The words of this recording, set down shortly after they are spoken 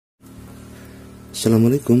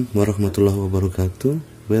Assalamualaikum warahmatullahi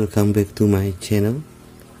wabarakatuh. Welcome back to my channel.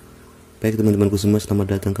 Baik teman-temanku semua,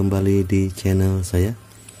 selamat datang kembali di channel saya.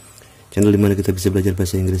 Channel dimana kita bisa belajar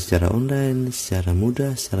bahasa Inggris secara online, secara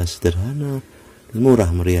mudah, secara sederhana, dan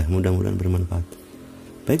murah meriah. Mudah-mudahan bermanfaat.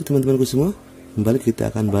 Baik teman-temanku semua, kembali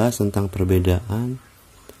kita akan bahas tentang perbedaan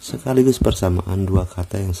sekaligus persamaan dua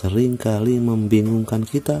kata yang sering kali membingungkan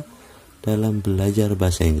kita dalam belajar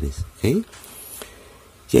bahasa Inggris. Oke?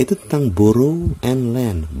 Yaitu tentang borrow and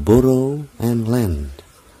lend. Borrow and lend.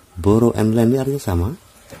 Borrow and lend ini artinya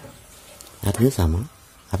sama.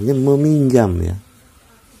 Artinya meminjam ya.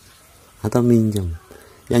 Atau minjam.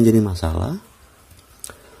 Yang jadi masalah,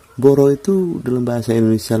 borrow itu dalam bahasa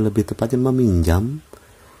Indonesia lebih tepatnya meminjam.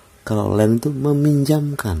 Kalau lend itu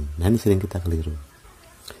meminjamkan. Nah, ini sering kita keliru.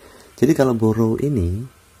 Jadi kalau borrow ini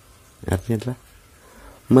artinya adalah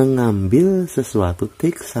mengambil sesuatu,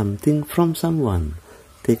 take something from someone.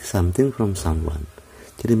 Take something from someone.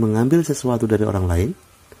 Jadi mengambil sesuatu dari orang lain,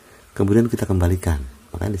 kemudian kita kembalikan.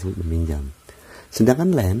 Makanya disebut meminjam.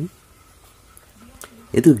 Sedangkan lend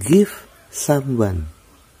itu give someone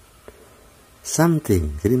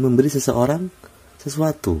something. Jadi memberi seseorang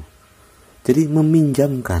sesuatu. Jadi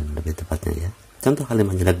meminjamkan lebih tepatnya ya. Contoh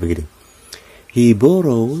kalimatnya begini. He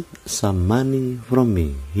borrowed some money from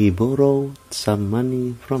me. He borrowed some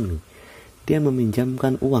money from me. Dia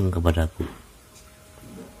meminjamkan uang kepadaku.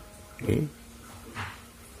 Oke.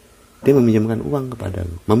 Dia meminjamkan uang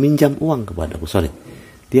kepadaku. Meminjam uang kepadaku.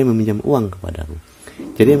 Dia meminjam uang kepadaku.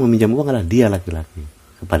 Jadi yang meminjam uang adalah dia laki-laki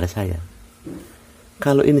kepada saya.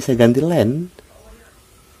 Kalau ini saya ganti lend,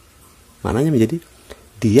 maknanya menjadi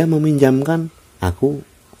dia meminjamkan aku.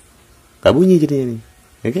 Gak bunyi jadinya nih.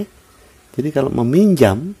 Oke? Jadi kalau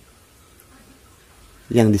meminjam,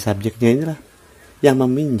 yang di subjeknya inilah yang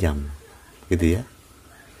meminjam, gitu ya.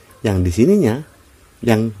 Yang di sininya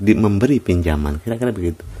yang memberi pinjaman, kira-kira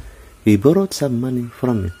begitu. He borrowed some money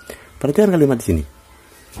from me. Perhatikan kalimat di sini,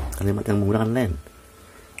 kalimat yang menggunakan lend.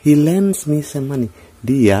 He lends me some money.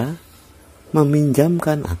 Dia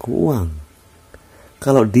meminjamkan aku uang.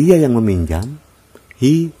 Kalau dia yang meminjam,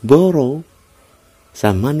 he borrow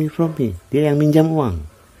some money from me. Dia yang minjam uang.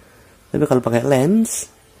 Tapi kalau pakai lends,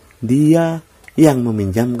 dia yang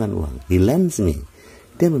meminjamkan uang. He lends me.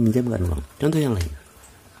 Dia meminjamkan uang. Contoh yang lain.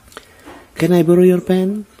 Can I borrow your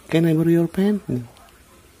pen? Can I borrow your pen?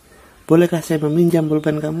 Bolehkah saya meminjam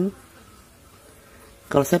pulpen kamu?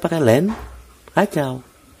 Kalau saya pakai lend, kacau.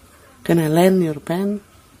 Can I lend your pen?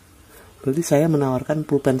 Berarti saya menawarkan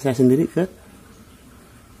pulpen saya sendiri ke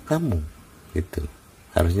kamu. Gitu.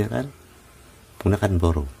 Harusnya kan menggunakan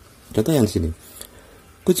borrow. Contoh yang di sini.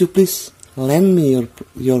 Could you please lend me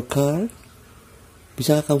your car?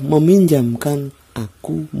 Bisa kamu meminjamkan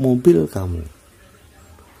aku mobil kamu?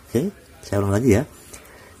 Oke, saya ulang lagi ya.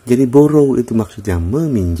 Jadi borrow itu maksudnya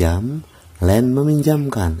meminjam, lend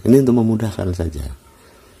meminjamkan. Ini untuk memudahkan saja.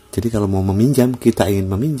 Jadi kalau mau meminjam, kita ingin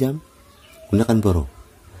meminjam, gunakan borrow.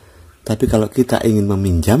 Tapi kalau kita ingin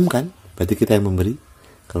meminjamkan, berarti kita yang memberi.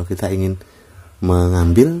 Kalau kita ingin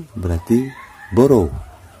mengambil, berarti borrow.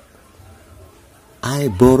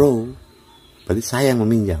 I borrow, berarti saya yang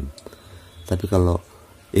meminjam. Tapi kalau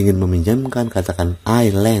ingin meminjamkan, katakan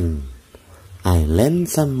I lend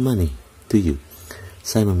some money to you.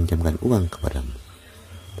 Saya meminjamkan uang kepadamu.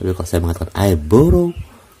 Tapi kalau saya mengatakan I borrow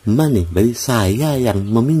money, berarti saya yang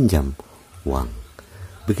meminjam uang.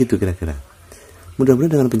 Begitu kira-kira.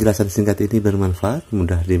 Mudah-mudahan dengan penjelasan singkat ini bermanfaat,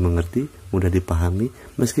 mudah dimengerti, mudah dipahami,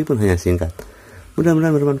 meskipun hanya singkat.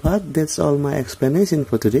 Mudah-mudahan bermanfaat. That's all my explanation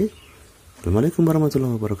for today. Assalamualaikum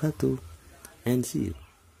warahmatullahi wabarakatuh, and see you.